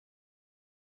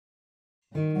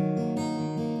Oh,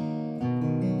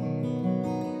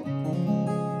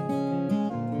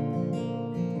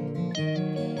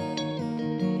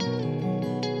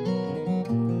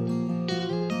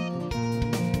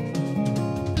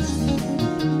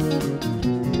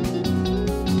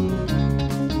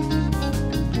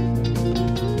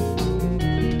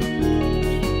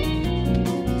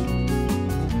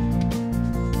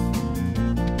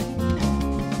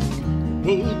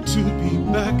 to be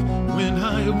back when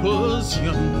I was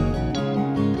young,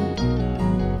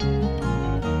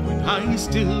 when I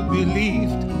still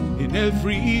believed in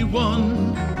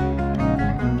everyone,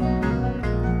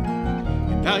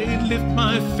 and I'd lift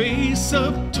my face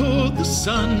up toward the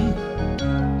sun.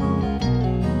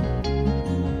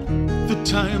 The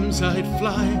times I'd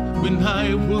fly when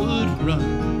I would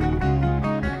run.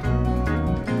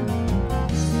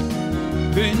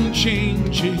 Then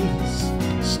changes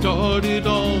started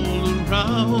all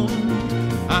around.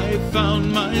 I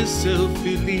found myself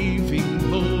believing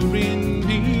more in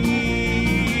me.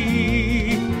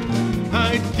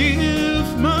 I'd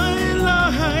give my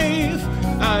life,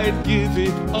 I'd give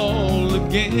it all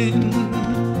again,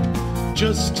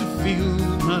 just to feel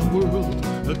my world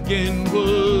again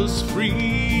was free.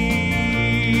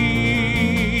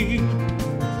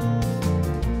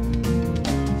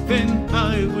 Then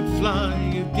I would fly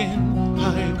again,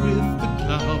 high with the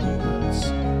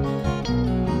clouds.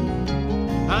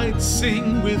 I'd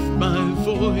sing with my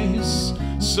voice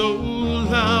so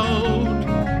loud,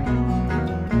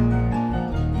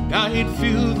 and I'd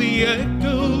feel the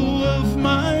echo of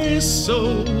my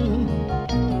soul,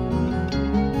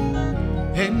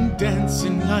 and dance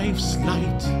in life's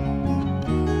light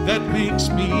that makes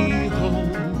me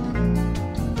whole.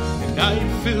 And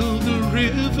I'd feel the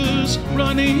rivers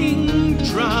running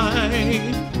dry,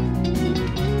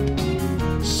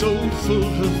 so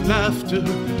full of laughter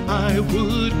I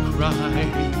would cry.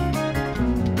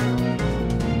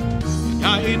 And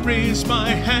I'd raise my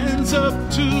hands up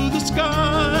to the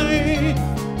sky,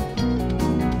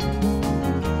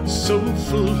 so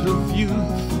full of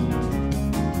youth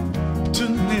to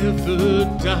never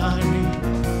die.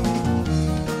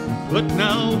 But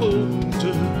now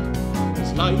older,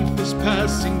 as life is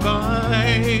passing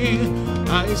by,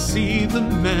 I see the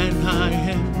man I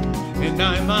am and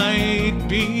I might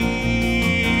be.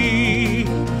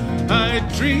 I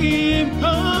dream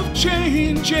of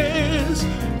changes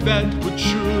that would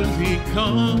surely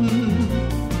come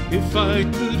if I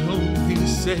could only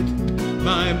set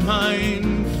my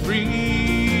mind free.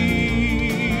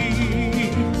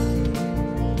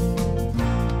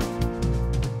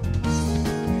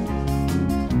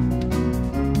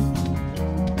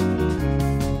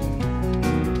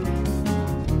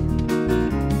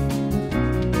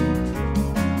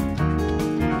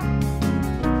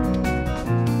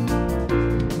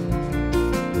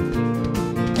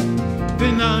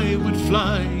 Then I would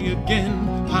fly again,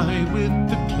 high with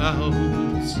the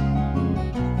clouds.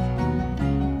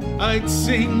 I'd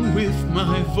sing with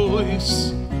my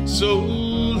voice so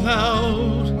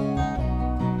loud,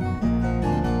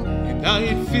 and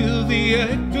I'd feel the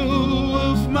echo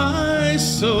of my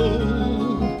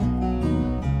soul,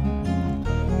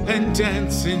 and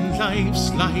dance in life's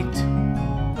light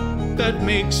that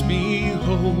makes me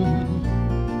whole.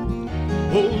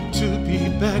 Oh, to be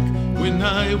back when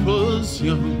I was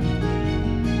young,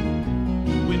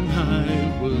 when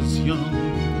I was young,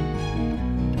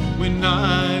 when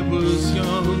I was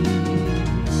young.